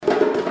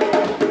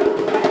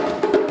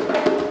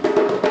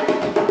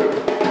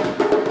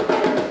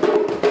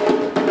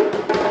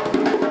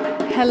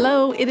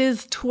Hello, it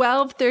is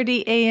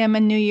 12:30 a.m.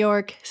 in New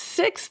York,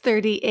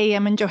 6:30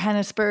 a.m. in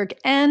Johannesburg,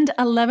 and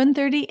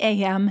 11:30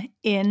 a.m.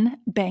 in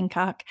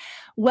Bangkok.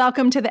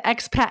 Welcome to the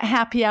Expat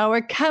Happy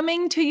Hour,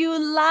 coming to you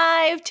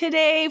live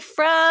today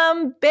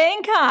from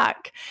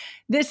Bangkok.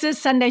 This is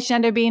Sunday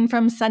Shandarbean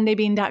from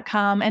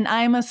SundayBean.com, and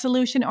I am a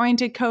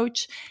solution-oriented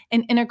coach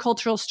and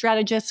intercultural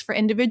strategist for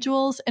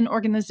individuals and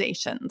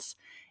organizations.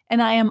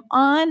 And I am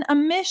on a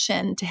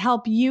mission to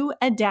help you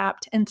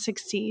adapt and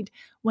succeed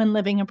when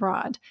living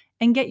abroad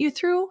and get you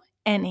through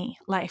any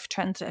life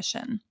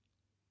transition.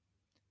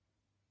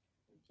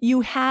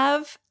 You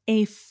have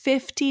a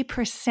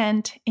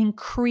 50%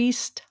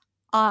 increased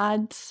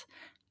odds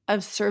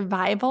of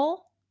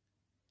survival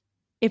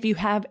if you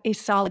have a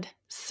solid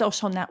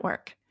social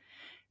network.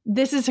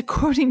 This is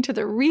according to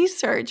the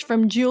research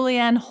from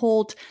Julianne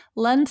Holt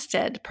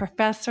Lundstedt,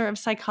 professor of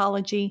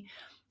psychology,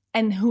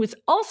 and who is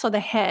also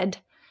the head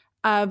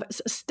of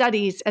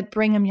studies at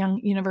Brigham Young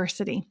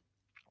University.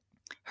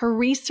 Her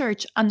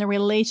research on the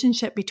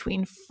relationship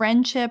between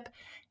friendship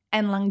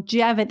and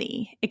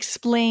longevity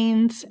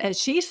explains,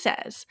 as she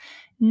says,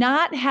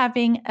 not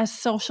having a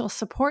social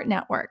support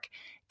network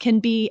can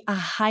be a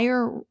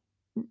higher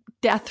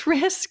death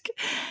risk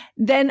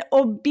than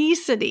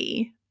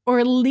obesity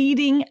or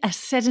leading a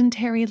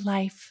sedentary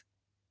life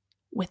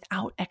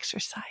without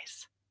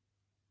exercise.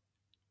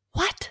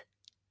 What?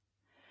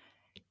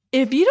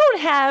 If you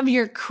don't have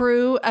your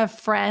crew of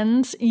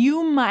friends,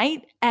 you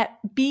might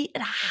be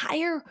at a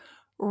higher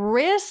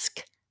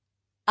risk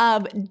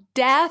of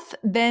death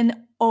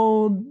than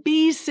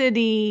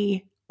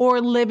obesity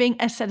or living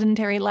a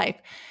sedentary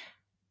life.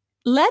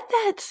 Let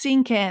that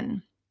sink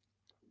in,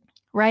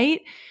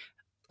 right?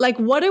 Like,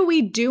 what are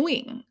we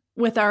doing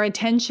with our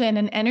attention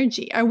and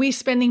energy? Are we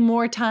spending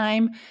more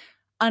time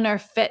on our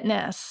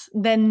fitness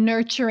than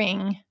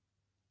nurturing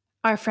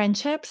our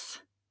friendships?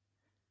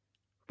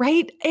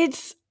 Right?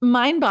 It's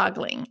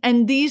mind-boggling.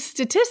 And these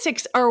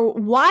statistics are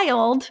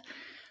wild,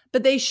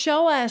 but they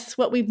show us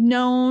what we've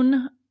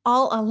known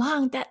all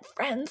along, that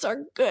friends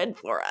are good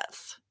for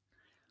us.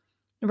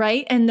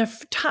 Right? And the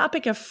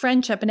topic of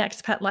friendship in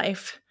expat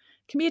life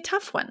can be a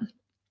tough one.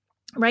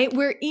 Right?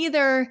 We're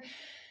either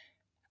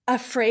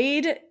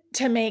afraid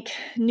to make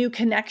new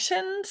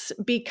connections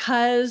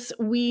because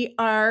we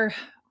are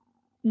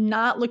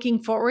not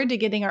looking forward to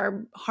getting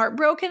our heart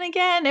broken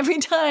again every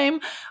time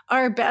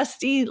our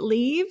bestie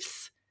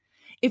leaves.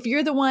 If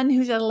you're the one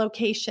who's at a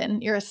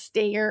location, you're a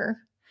stayer,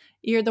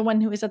 you're the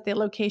one who is at the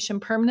location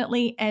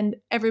permanently and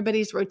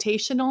everybody's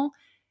rotational,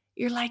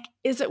 you're like,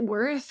 is it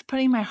worth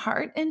putting my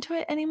heart into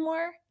it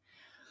anymore?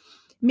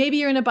 Maybe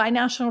you're in a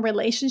binational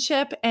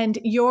relationship and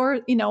you're,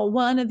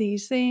 one of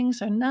these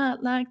things are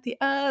not like the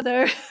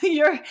other.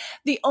 You're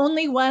the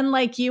only one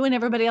like you and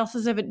everybody else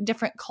is of a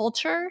different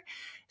culture.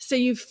 So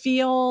you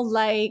feel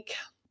like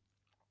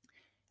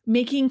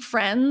making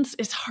friends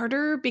is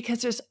harder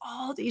because there's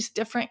all these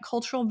different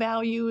cultural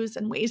values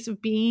and ways of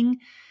being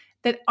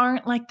that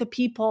aren't like the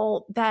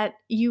people that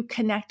you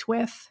connect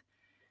with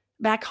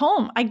back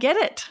home. I get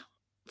it.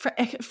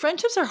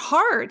 Friendships are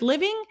hard.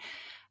 Living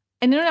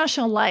an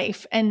international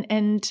life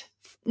and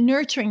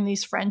nurturing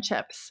these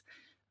friendships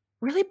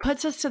really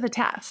puts us to the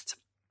test.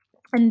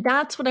 And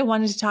that's what I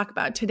wanted to talk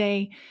about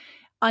today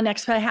on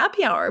Expat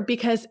Happy Hour,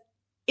 because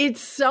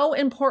it's so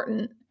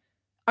important.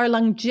 Our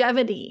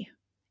longevity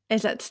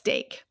is at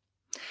stake.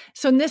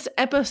 So in this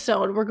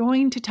episode, we're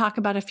going to talk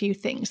about a few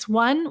things.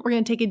 One, we're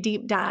going to take a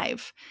deep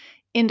dive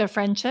into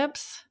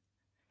friendships.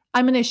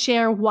 I'm going to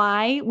share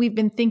why we've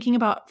been thinking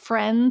about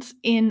friends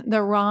in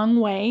the wrong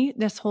way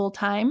this whole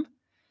time.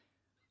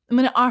 I'm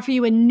going to offer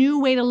you a new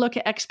way to look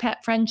at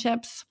expat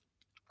friendships,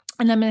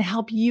 and I'm going to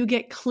help you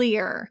get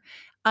clear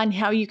on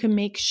how you can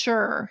make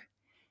sure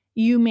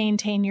you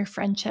maintain your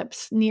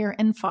friendships near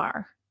and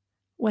far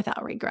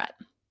without regret.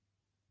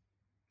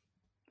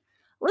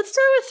 Let's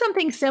start with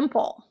something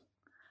simple.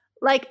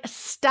 Like,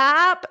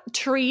 stop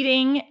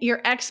treating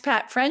your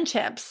expat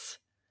friendships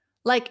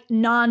like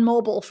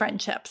non-mobile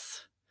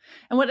friendships.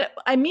 And what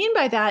I mean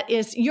by that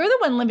is you're the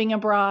one living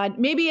abroad.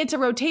 Maybe it's a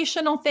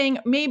rotational thing.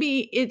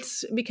 Maybe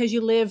it's because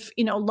you live,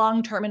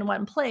 long-term in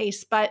one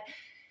place, but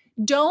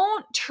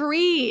don't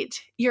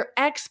treat your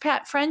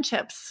expat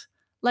friendships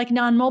like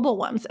non-mobile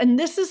ones. And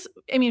this is,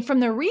 from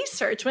the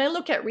research, when I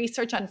look at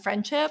research on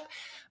friendship,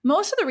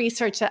 most of the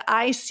research that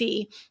I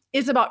see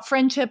is about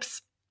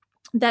friendships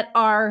that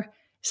are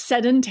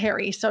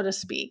sedentary, so to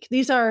speak.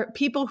 These are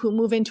people who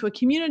move into a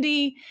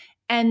community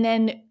and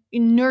then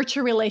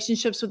nurture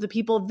relationships with the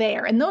people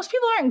there. And those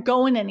people aren't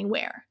going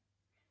anywhere,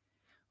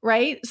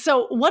 right?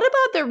 So what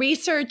about the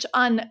research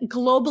on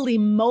globally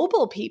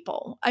mobile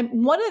people?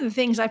 One of the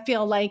things I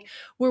feel like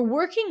we're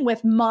working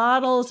with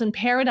models and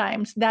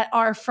paradigms that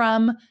are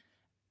from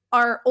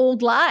our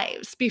old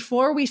lives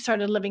before we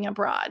started living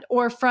abroad,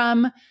 or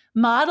from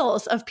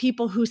models of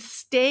people who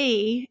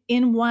stay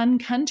in one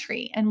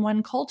country and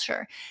one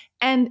culture.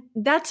 And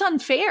that's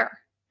unfair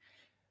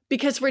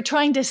because we're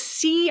trying to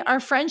see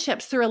our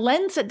friendships through a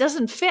lens that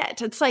doesn't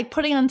fit. It's like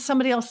putting on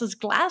somebody else's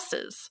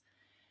glasses.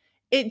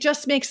 It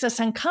just makes us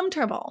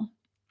uncomfortable.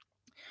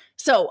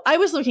 So I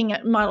was looking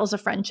at models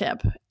of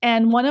friendship,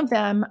 and one of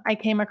them I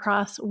came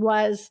across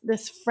was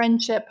this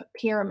friendship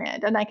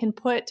pyramid. And I can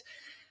put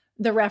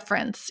the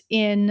reference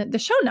in the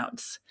show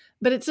notes.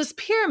 But it's this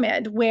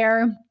pyramid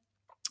where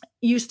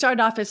you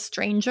start off as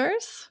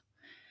strangers,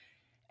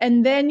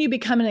 and then you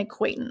become an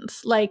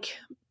acquaintance. Like,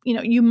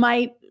 you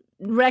might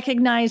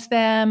recognize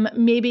them.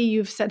 Maybe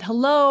you've said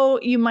hello.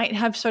 You might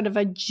have sort of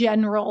a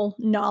general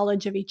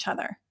knowledge of each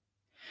other.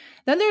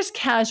 Then there's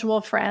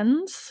casual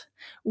friends,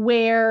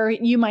 where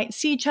you might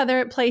see each other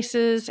at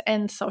places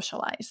and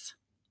socialize,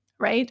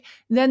 right?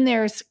 Then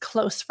there's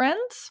close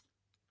friends,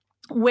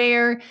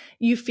 where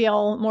you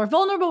feel more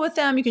vulnerable with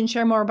them. You can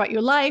share more about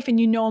your life, and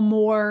you know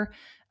more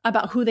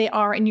about who they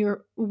are, and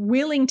you're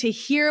willing to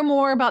hear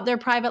more about their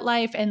private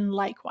life. And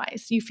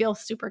likewise, you feel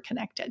super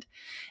connected.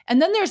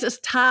 And then there's this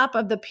top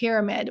of the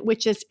pyramid,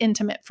 which is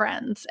intimate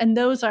friends. And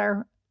those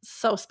are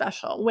so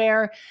special,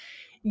 where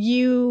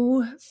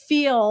you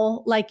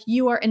feel like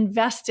you are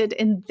invested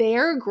in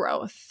their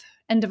growth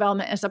and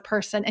development as a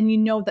person, and you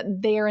know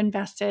that they're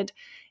invested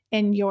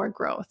in your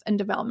growth and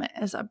development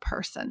as a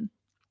person,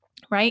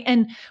 right?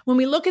 And when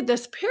we look at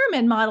this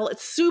pyramid model,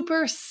 it's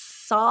super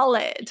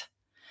solid.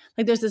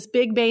 Like, there's this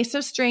big base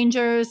of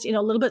strangers, a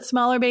little bit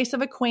smaller base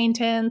of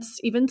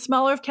acquaintance, even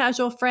smaller of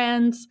casual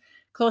friends,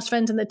 close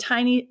friends, and the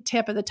tiny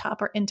tip at the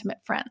top are intimate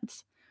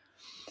friends.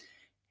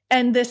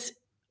 And this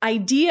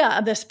idea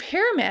of this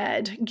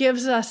pyramid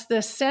gives us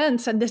this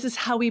sense, and this is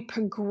how we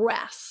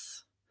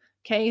progress,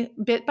 okay?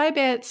 Bit by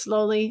bit,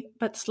 slowly,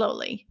 but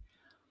slowly.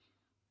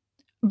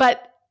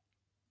 But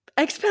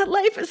expat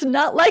life is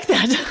not like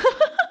that.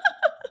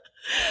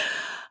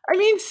 I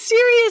mean,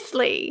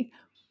 seriously,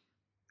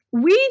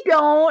 we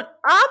don't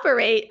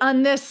operate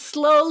on this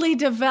slowly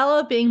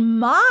developing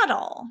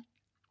model.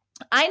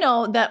 I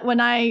know that when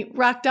I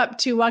rocked up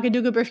to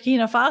Ouagadougou,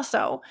 Burkina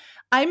Faso,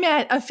 I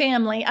met a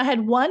family. I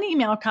had one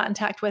email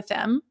contact with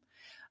them.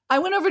 I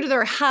went over to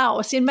their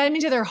house. They invited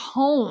me to their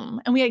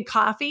home, and we had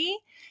coffee.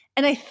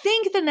 And I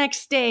think the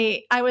next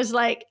day I was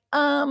like,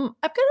 I've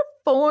got a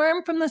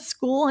form from the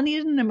school. I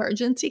needed an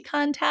emergency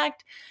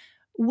contact.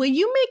 Will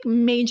you make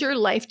major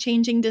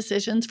life-changing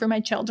decisions for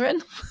my children?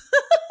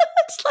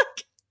 It's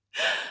like,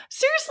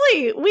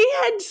 seriously, we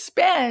had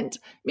spent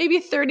maybe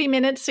 30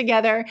 minutes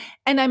together,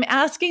 and I'm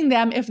asking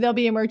them if they'll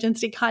be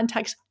emergency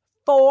contacts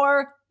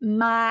for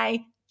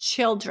my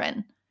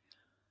children,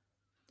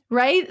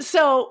 right?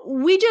 So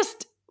we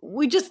just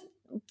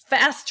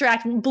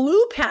fast-tracked,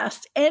 blew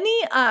past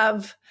any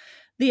of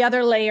the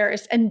other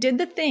layers and did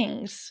the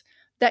things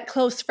that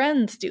close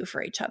friends do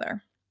for each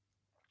other,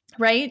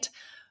 right?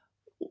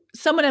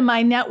 Someone in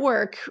my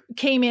network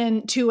came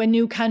into a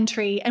new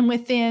country, and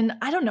within,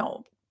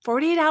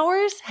 48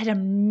 hours, had a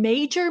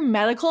major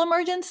medical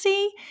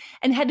emergency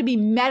and had to be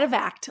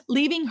medevaced,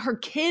 leaving her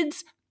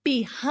kids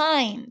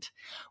behind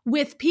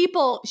with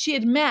people she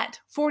had met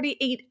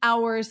 48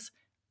 hours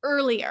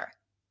earlier.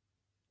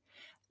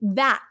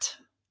 That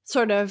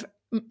sort of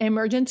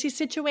emergency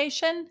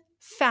situation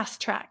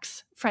fast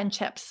tracks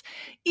friendships.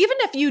 Even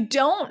if you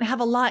don't have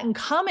a lot in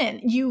common,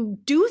 you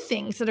do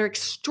things that are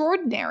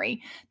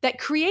extraordinary that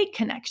create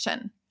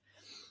connection.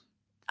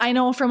 I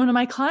know from one of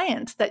my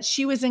clients that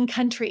she was in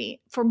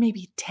country for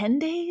maybe 10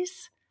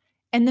 days,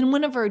 and then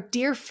one of her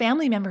dear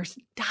family members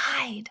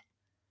died,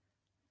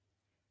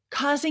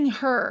 causing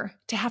her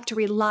to have to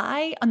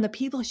rely on the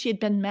people she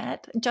had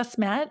just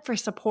met for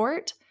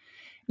support,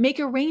 make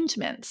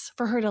arrangements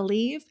for her to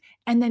leave,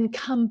 and then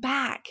come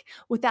back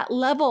with that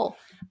level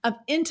of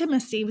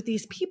intimacy with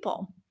these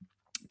people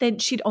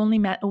that she'd only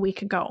met a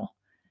week ago.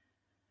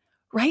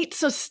 Right?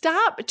 So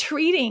stop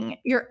treating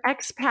your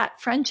expat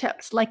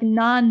friendships like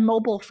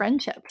non-mobile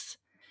friendships.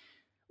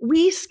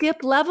 We skip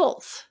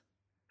levels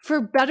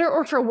for better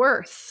or for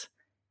worse.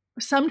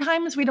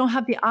 Sometimes we don't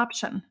have the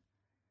option,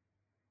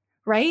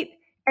 right?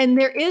 And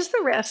there is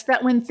the risk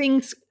that when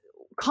things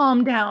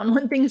calm down,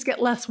 when things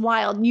get less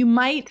wild, you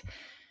might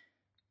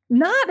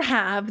not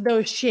have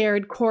those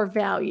shared core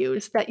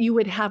values that you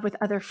would have with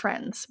other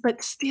friends,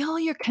 but still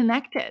you're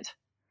connected.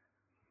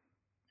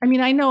 I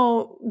mean, I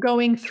know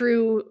going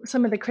through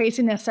some of the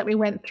craziness that we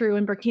went through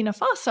in Burkina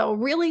Faso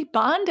really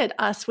bonded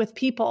us with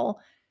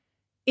people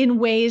in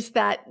ways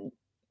that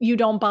you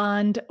don't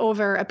bond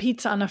over a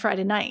pizza on a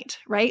Friday night,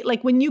 right?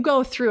 Like when you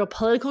go through a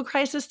political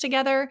crisis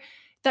together,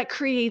 that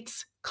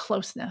creates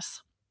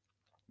closeness.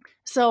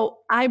 So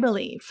I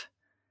believe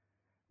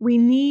we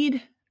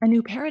need a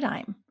new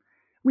paradigm.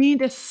 We need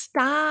to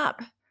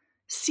stop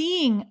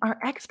seeing our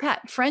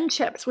expat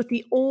friendships with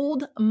the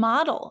old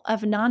model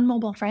of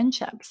non-mobile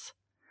friendships.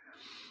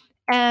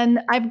 And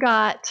I've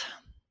got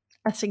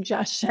a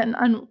suggestion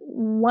on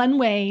one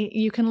way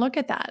you can look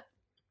at that.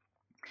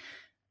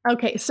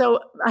 Okay, so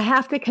I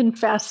have to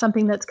confess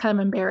something that's kind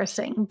of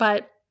embarrassing,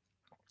 but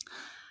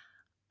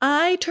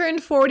I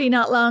turned 40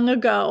 not long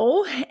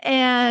ago,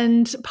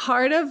 and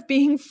part of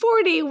being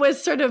 40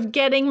 was sort of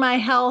getting my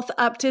health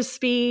up to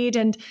speed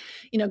and,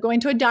 going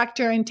to a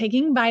doctor and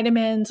taking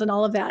vitamins and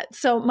all of that.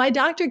 So my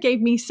doctor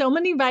gave me so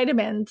many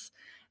vitamins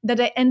that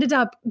I ended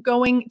up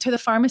going to the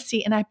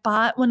pharmacy and I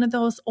bought one of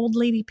those old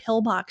lady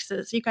pill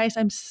boxes. You guys,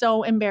 I'm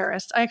so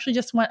embarrassed. I actually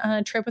just went on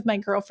a trip with my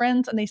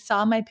girlfriends and they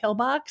saw my pill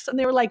box and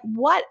they were like,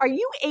 what? Are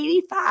you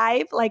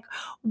 85? Like,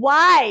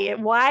 why?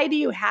 Why do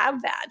you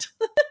have that?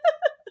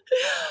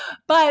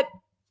 But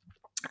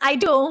I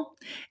do.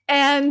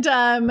 And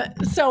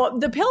so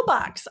the pill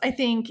box, I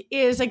think,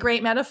 is a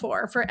great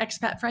metaphor for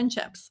expat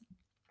friendships.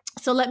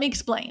 So let me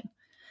explain.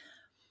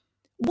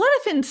 What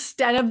if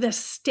instead of this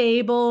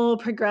stable,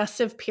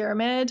 progressive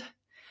pyramid,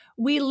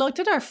 we looked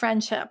at our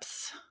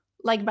friendships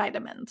like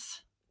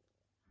vitamins?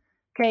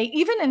 Okay,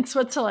 even in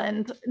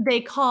Switzerland,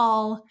 they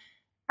have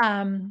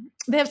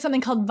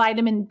something called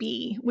vitamin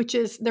B, which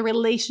is the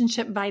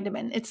relationship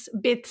vitamin. It's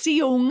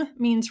Beziehung,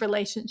 means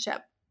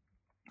relationship.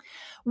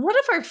 What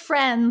if our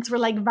friends were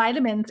like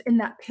vitamins in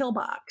that pill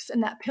box,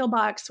 and that pill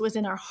box was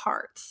in our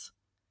hearts?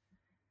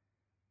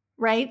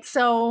 Right?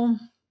 So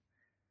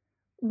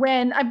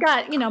when I've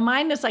got,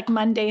 mine is like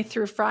Monday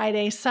through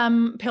Friday.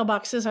 Some pill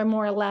boxes are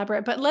more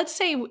elaborate, but let's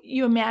say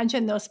you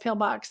imagine those pill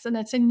boxes and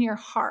it's in your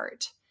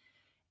heart.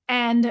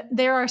 And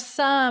there are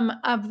some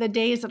of the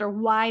days that are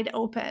wide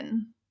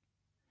open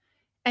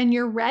and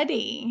you're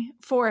ready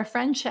for a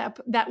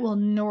friendship that will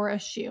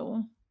nourish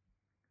you.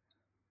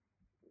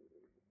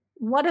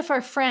 What if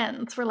our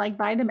friends were like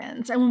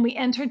vitamins? And when we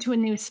enter to a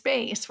new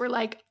space, we're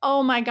like,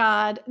 oh my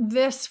God,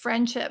 this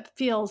friendship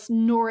feels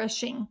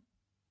nourishing.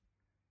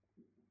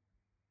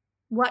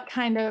 What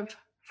kind of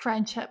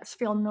friendships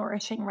feel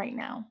nourishing right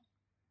now?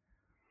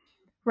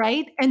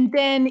 Right? And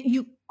then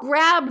you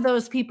grab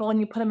those people and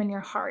you put them in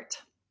your heart.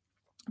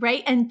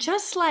 Right? And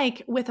just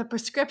like with a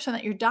prescription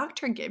that your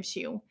doctor gives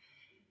you,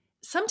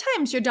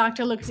 sometimes your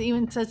doctor looks at you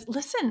and says,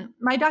 listen,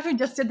 my doctor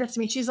just did this to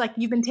me. She's like,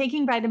 you've been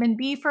taking vitamin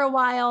B for a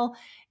while.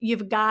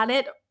 You've got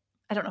it.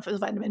 I don't know if it was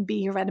vitamin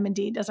B or vitamin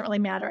D. It doesn't really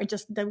matter. I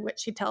just did what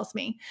she tells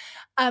me.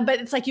 But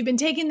it's like, you've been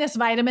taking this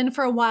vitamin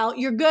for a while.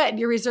 You're good.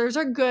 Your reserves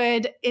are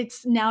good.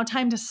 It's now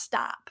time to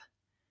stop.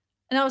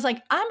 And I was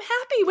like, I'm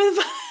happy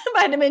with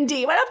vitamin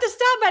D. Why do I have to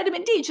stop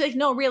vitamin D? She's like,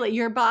 no, really,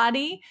 your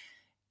body,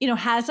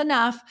 has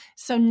enough.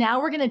 So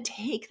now we're going to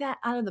take that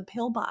out of the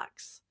pill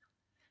box.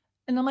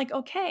 And I'm like,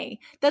 okay,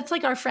 that's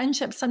like our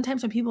friendship.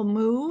 Sometimes when people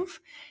move,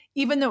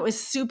 even though it was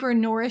super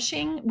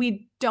nourishing,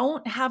 we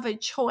don't have a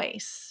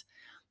choice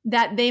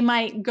that they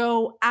might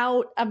go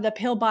out of the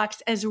pill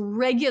box as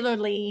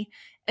regularly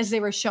as they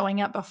were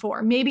showing up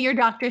before. Maybe your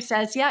doctor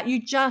says, yeah,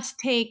 you just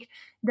take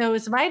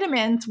those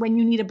vitamins when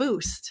you need a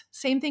boost.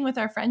 Same thing with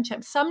our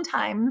friendships.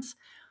 Sometimes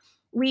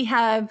we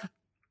have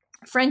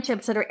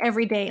friendships that are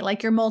every day,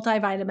 like your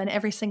multivitamin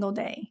every single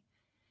day.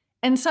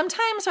 And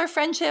sometimes our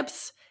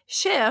friendships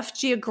shift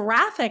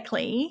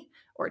geographically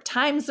or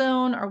time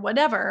zone or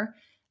whatever,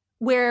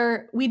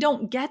 where we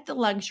don't get the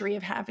luxury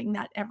of having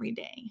that every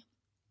day,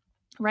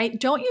 right?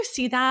 Don't you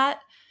see that?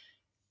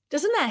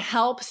 Doesn't that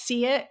help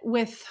see it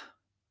with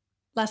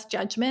less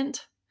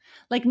judgment?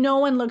 Like no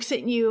one looks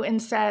at you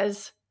and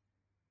says,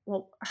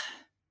 well,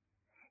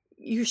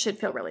 you should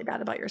feel really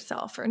bad about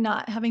yourself for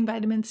not having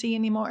vitamin C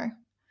anymore.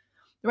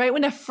 Right?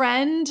 When a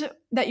friend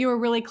that you were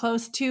really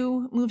close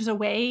to moves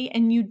away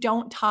and you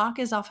don't talk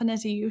as often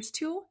as you used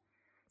to,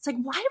 it's like,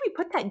 why do we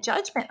put that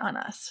judgment on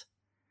us?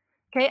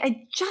 Okay.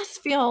 I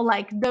just feel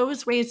like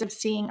those ways of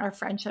seeing our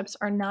friendships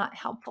are not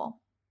helpful.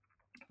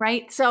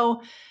 Right?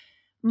 So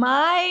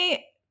my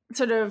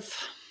sort of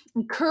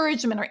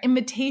encouragement or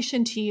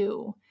invitation to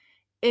you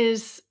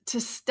is to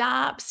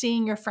stop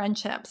seeing your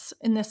friendships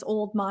in this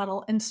old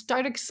model and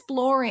start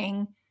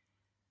exploring,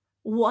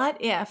 what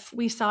if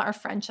we saw our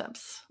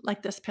friendships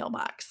like this pill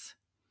box,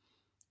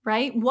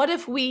 right? What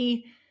if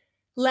we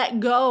let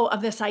go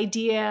of this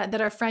idea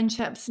that our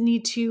friendships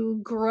need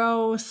to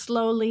grow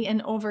slowly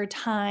and over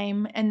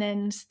time and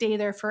then stay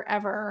there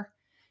forever,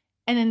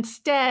 and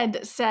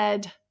instead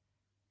said,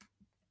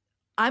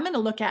 I'm going to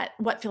look at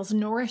what feels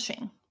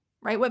nourishing,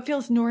 right? What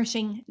feels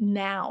nourishing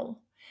now,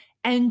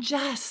 and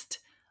just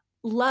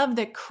love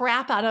the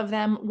crap out of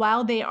them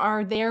while they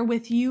are there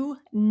with you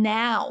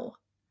now.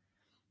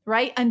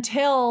 Right?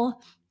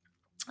 Until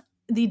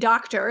the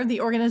doctor,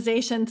 the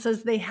organization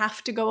says they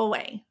have to go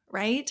away,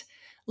 right?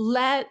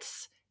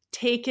 Let's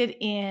take it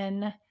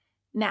in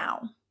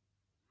now.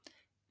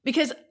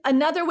 Because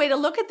another way to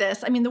look at this,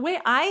 the way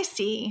I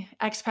see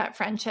expat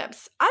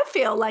friendships, I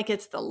feel like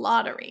it's the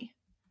lottery,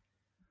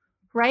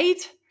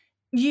 right?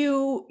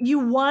 You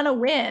want to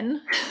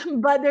win,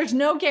 but there's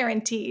no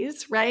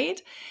guarantees,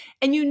 right?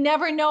 And you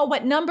never know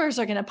what numbers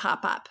are going to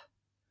pop up,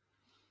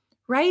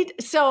 right?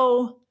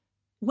 So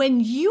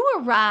when you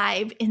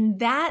arrive in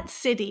that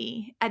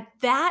city at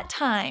that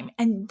time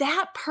and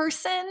that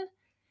person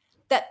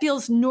that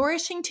feels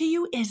nourishing to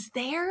you is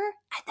there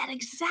at that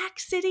exact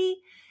city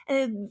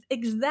at an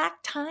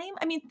exact time,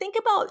 think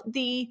about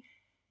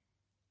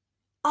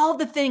all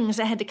the things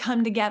that had to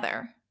come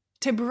together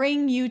to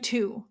bring you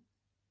two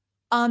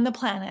on the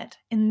planet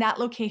in that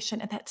location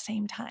at that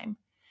same time.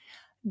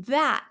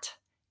 That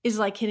is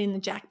like hitting the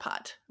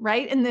jackpot,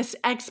 right? In this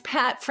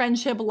expat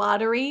friendship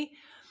lottery.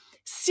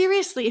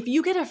 Seriously, if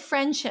you get a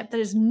friendship that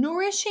is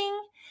nourishing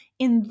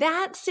in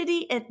that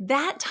city at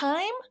that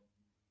time,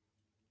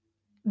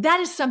 that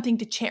is something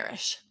to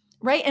cherish,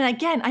 right? And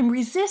again, I'm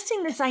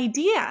resisting this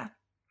idea.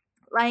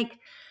 Like,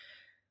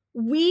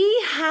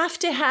 we have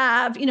to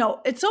have,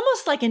 it's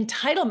almost like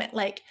entitlement.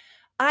 Like,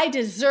 I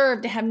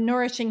deserve to have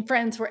nourishing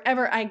friends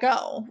wherever I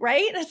go,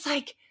 right? And it's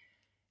like,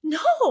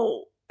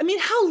 no. I mean,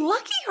 how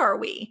lucky are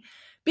we?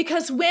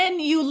 Because when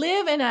you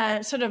live in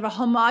a sort of a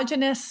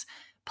homogenous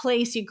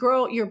place,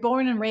 you're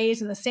born and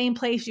raised in the same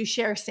place, you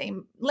share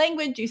same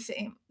language,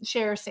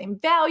 share same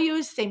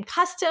values, same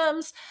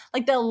customs,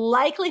 like the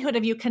likelihood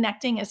of you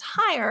connecting is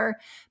higher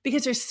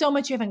because there's so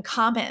much you have in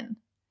common.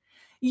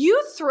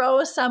 You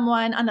throw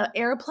someone on an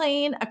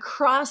airplane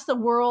across the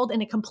world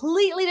in a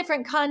completely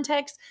different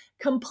context,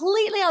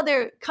 completely out of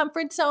their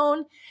comfort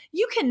zone,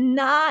 you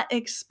cannot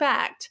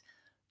expect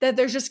that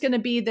there's just going to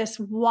be this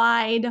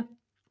wide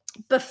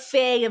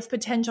buffet of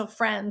potential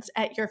friends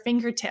at your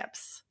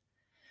fingertips,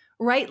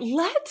 right?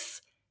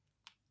 Let's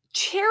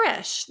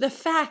cherish the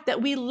fact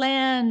that we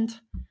land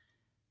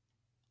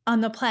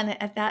on the planet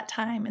at that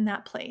time in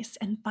that place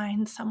and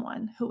find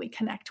someone who we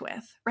connect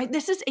with, right?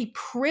 This is a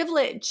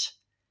privilege,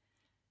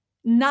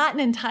 not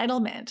an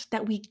entitlement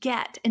that we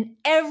get. And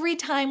every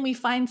time we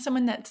find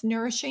someone that's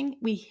nourishing,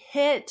 we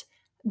hit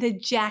the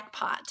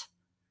jackpot,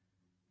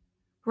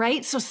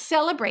 right? So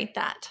celebrate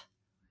that,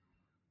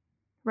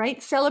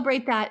 right?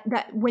 Celebrate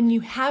that when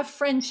you have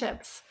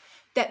friendships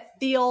that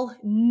feel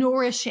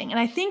nourishing. And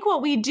I think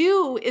what we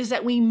do is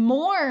that we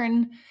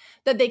mourn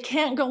that they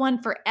can't go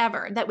on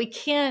forever, that we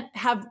can't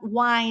have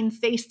wine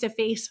face to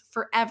face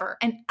forever.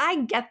 And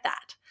I get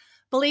that.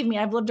 Believe me,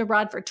 I've lived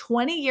abroad for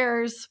 20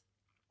 years.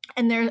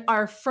 And there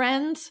are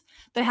friends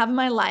that I have in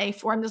my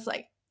life where I'm just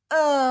like,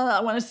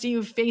 I want to see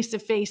you face to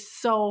face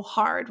so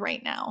hard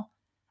right now.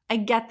 I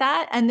get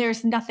that. And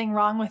there's nothing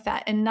wrong with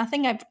that. And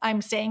nothing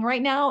I'm saying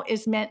right now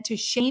is meant to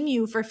shame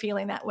you for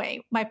feeling that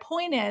way. My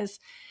point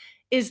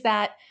is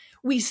that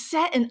we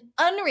set an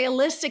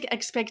unrealistic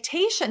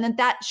expectation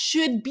that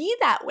should be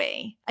that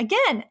way.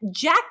 Again,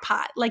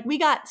 jackpot, like we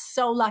got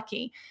so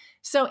lucky.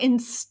 So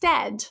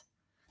instead,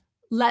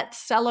 let's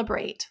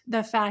celebrate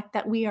the fact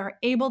that we are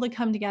able to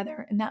come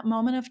together in that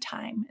moment of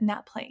time, in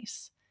that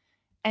place,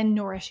 and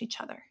nourish each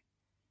other,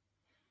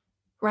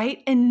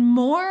 right? And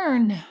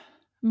mourn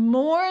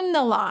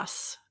the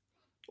loss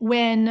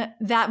when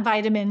that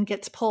vitamin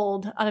gets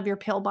pulled out of your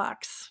pill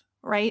box,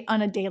 right?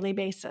 On a daily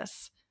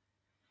basis.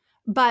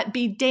 But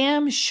be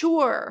damn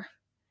sure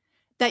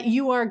that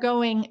you are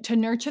going to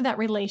nurture that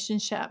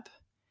relationship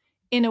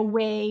in a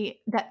way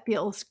that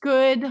feels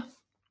good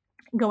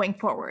going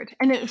forward.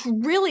 And it's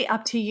really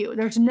up to you.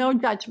 There's no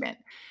judgment.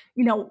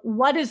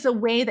 What is the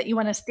way that you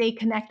want to stay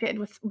connected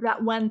with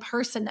that one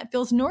person that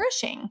feels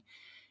nourishing?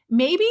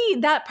 Maybe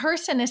that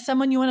person is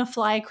someone you want to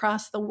fly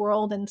across the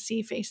world and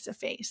see face to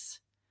face.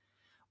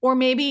 Or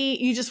maybe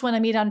you just want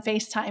to meet on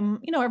FaceTime,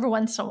 every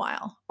once in a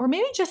while. Or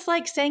maybe just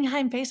like saying hi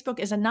on Facebook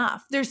is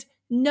enough. There's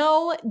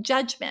no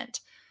judgment.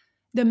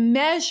 The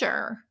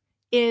measure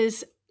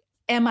is,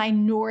 am I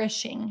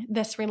nourishing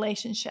this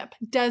relationship?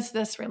 Does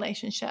this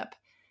relationship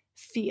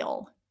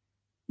feel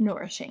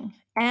nourishing?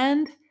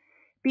 And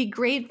be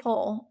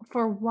grateful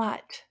for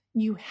what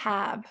you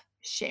have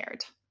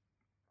shared,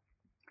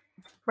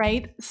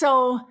 right?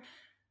 So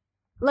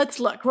let's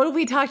look. What have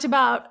we talked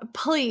about?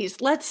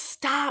 Please, let's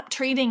stop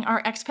treating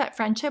our expat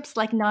friendships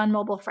like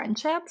non-mobile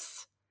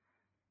friendships.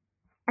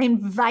 I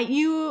invite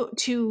you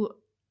to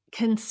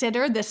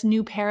consider this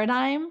new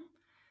paradigm,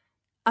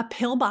 a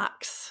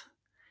pillbox,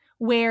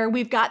 where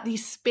we've got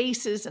these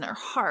spaces in our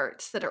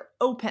hearts that are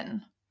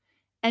open.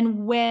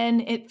 And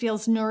when it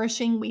feels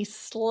nourishing, we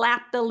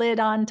slap the lid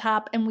on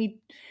top and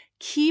we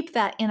keep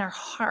that in our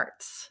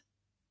hearts.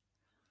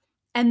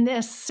 And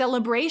this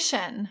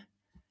celebration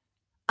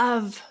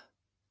of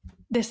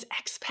this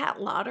expat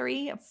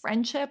lottery of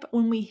friendship,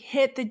 when we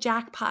hit the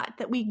jackpot,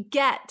 that we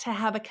get to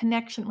have a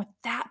connection with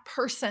that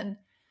person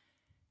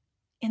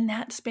in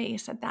that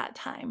space at that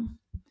time.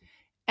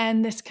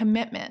 And this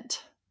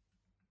commitment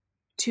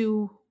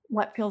to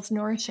what feels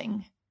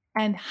nourishing.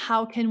 And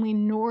how can we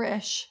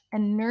nourish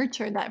and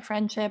nurture that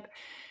friendship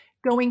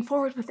going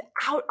forward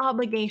without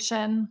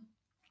obligation,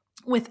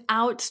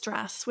 without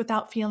stress,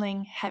 without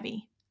feeling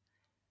heavy?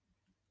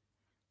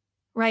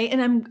 Right?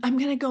 And I'm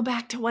going to go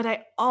back to what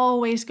I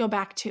always go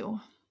back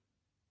to,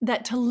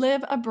 that to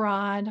live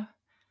abroad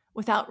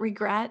without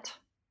regret,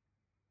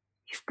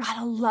 you've got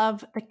to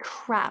love the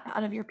crap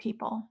out of your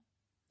people.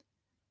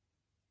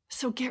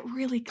 So get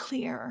really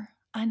clear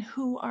on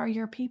who are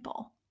your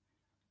people.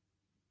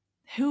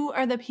 Who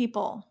are the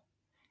people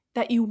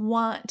that you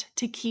want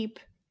to keep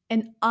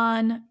an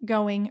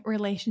ongoing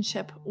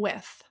relationship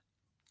with,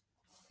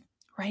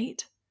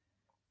 right?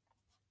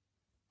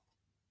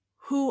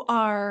 Who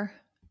are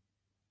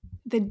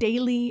the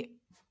daily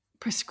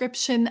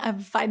prescription of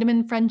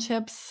vitamin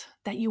friendships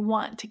that you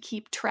want to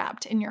keep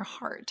trapped in your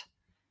heart?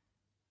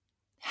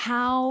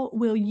 How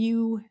will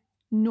you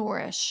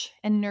nourish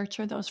and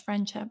nurture those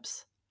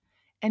friendships?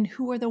 And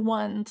who are the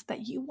ones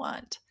that you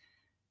want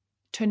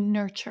to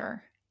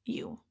nurture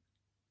you,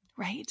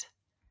 right?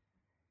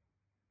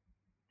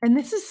 And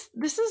this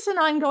is an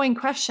ongoing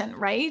question,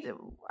 right?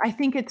 I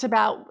think it's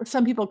about,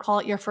 some people call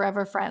it your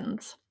forever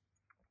friends.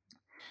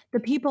 The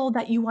people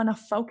that you want to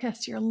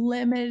focus your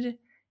limited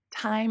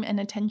time and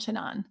attention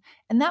on.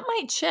 And that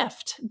might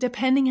shift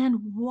depending on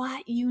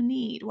what you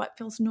need, what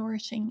feels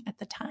nourishing at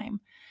the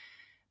time.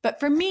 But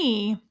for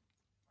me,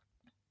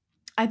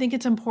 I think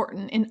it's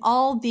important in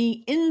all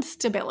the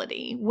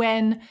instability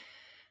when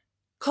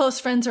close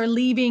friends are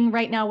leaving.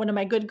 Right now, one of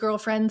my good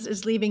girlfriends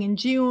is leaving in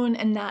June,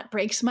 and that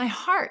breaks my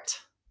heart.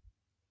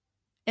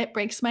 It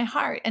breaks my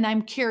heart. And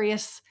I'm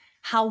curious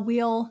how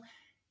we'll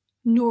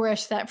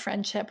nourish that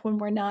friendship when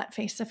we're not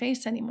face to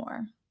face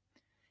anymore.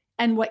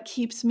 And what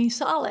keeps me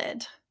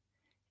solid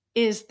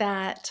is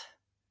that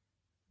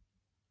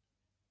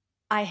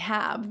I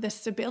have the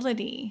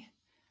stability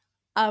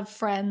of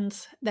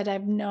friends that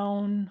I've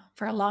known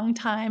for a long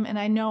time, and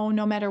I know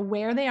no matter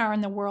where they are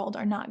in the world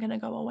are not going to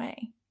go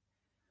away.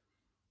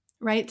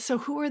 Right? So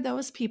who are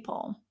those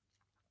people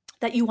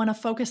that you want to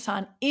focus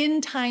on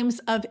in times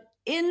of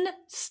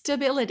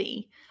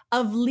instability,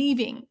 of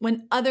leaving,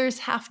 when others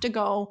have to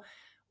go?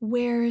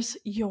 Where's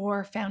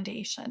your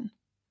foundation?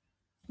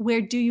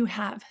 Where do you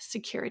have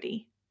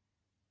security?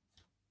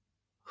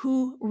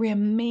 Who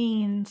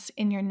remains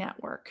in your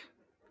network?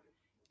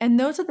 And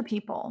those are the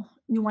people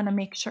you want to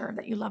make sure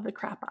that you love the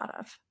crap out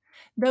of.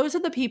 Those are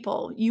the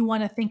people you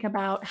want to think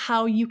about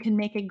how you can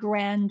make a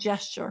grand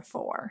gesture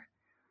for.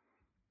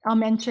 I'll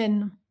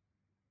mention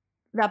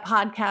the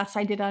podcast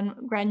I did on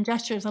grand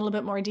gestures in a little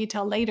bit more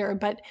detail later,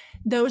 but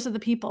those are the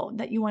people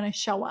that you want to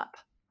show up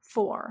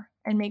for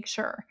and make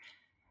sure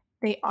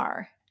they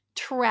are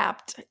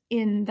trapped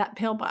in that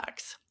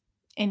pillbox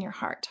in your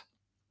heart.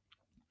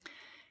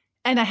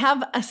 And I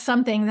have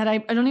something that I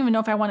don't even know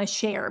if I want to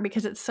share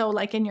because it's so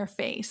like in your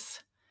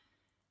face.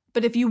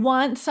 But if you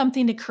want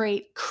something to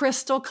create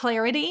crystal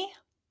clarity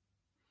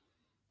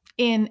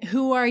in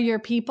who are your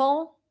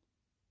people,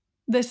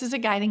 this is a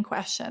guiding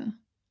question.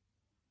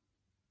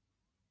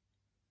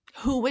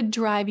 Who would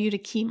drive you to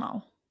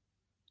chemo?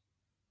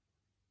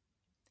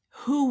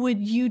 Who would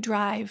you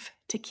drive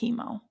to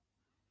chemo?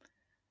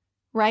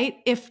 Right?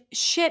 If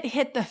shit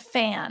hit the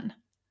fan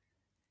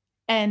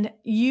and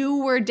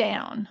you were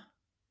down,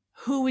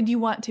 who would you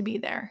want to be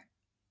there?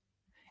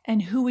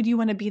 And who would you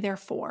want to be there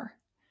for?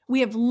 We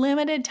have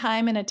limited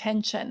time and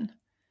attention.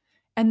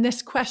 And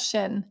this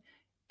question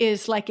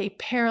is like a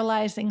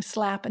paralyzing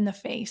slap in the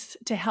face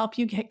to help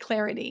you get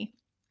clarity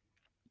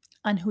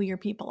on who your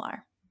people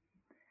are.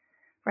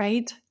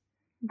 Right?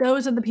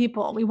 Those are the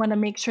people we want to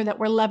make sure that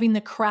we're loving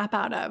the crap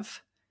out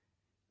of.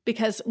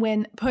 Because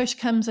when push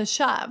comes a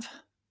shove,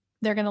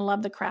 they're going to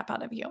love the crap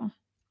out of you.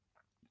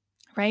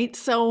 Right?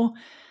 So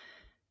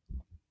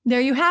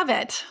there you have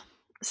it.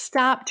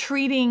 Stop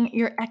treating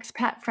your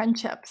expat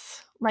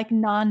friendships like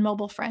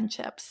non-mobile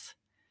friendships.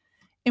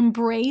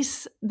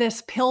 Embrace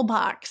this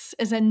pillbox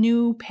as a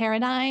new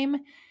paradigm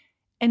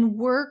and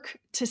work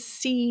to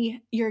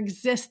see your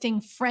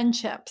existing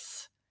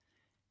friendships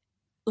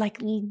like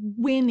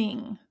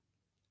winning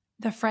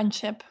the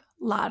friendship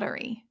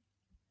lottery.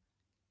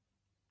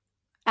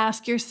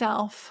 Ask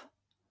yourself,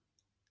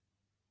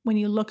 when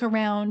you look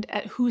around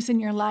at who's in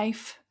your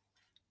life,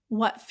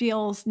 what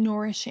feels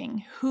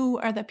nourishing? Who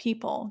are the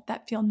people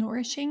that feel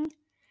nourishing?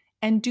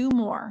 And do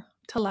more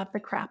to love the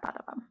crap out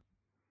of them.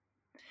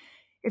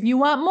 If you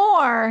want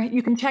more,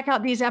 you can check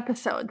out these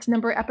episodes.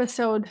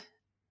 Episode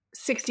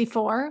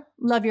 64,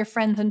 Love Your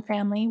Friends and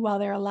Family While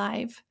They're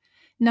Alive.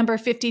 Number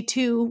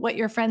 52, What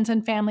Your Friends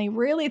and Family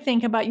Really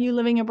Think About You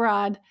Living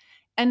Abroad.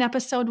 And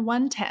episode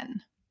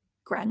 110,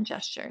 Grand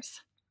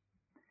Gestures.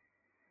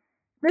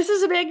 This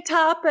is a big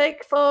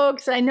topic,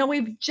 folks. I know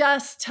we've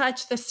just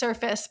touched the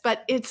surface,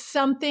 but it's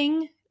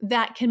something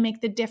that can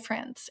make the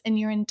difference in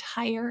your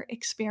entire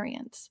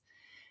experience.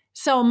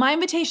 So my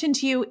invitation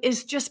to you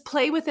is just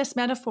play with this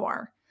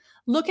metaphor.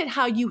 Look at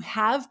how you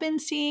have been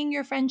seeing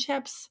your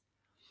friendships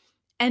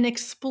and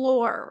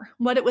explore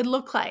what it would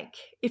look like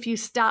if you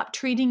stop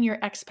treating your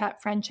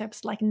expat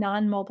friendships like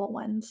non-mobile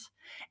ones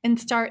and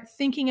start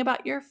thinking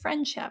about your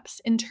friendships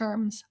in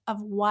terms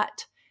of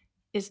what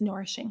is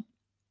nourishing.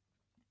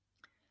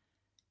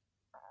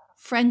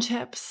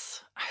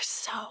 Friendships are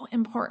so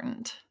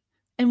important,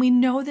 and we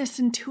know this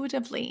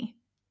intuitively.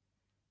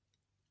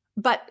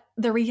 But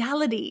the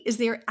reality is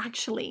they're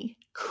actually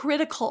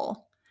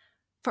critical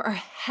for our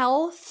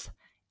health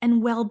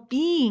and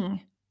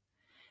well-being.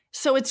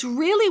 So it's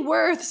really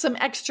worth some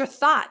extra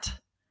thought.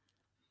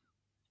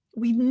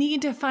 We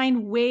need to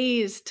find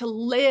ways to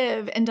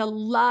live and to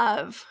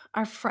love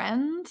our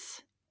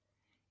friends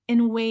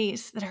in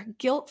ways that are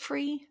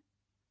guilt-free,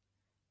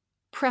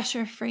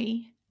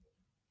 pressure-free,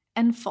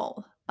 and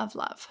full of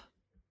love.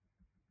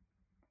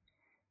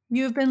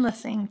 You've been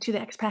listening to the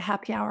Expat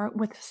Happy Hour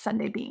with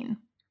Sunday Bean.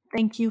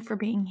 Thank you for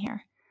being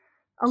here.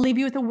 I'll leave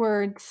you with the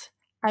words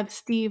of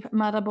Steve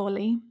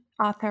Maraboli,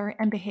 author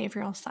and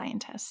behavioral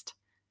scientist.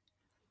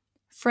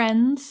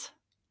 Friends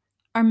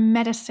are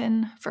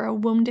medicine for a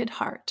wounded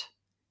heart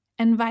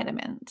and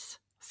vitamins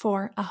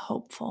for a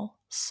hopeful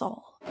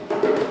soul.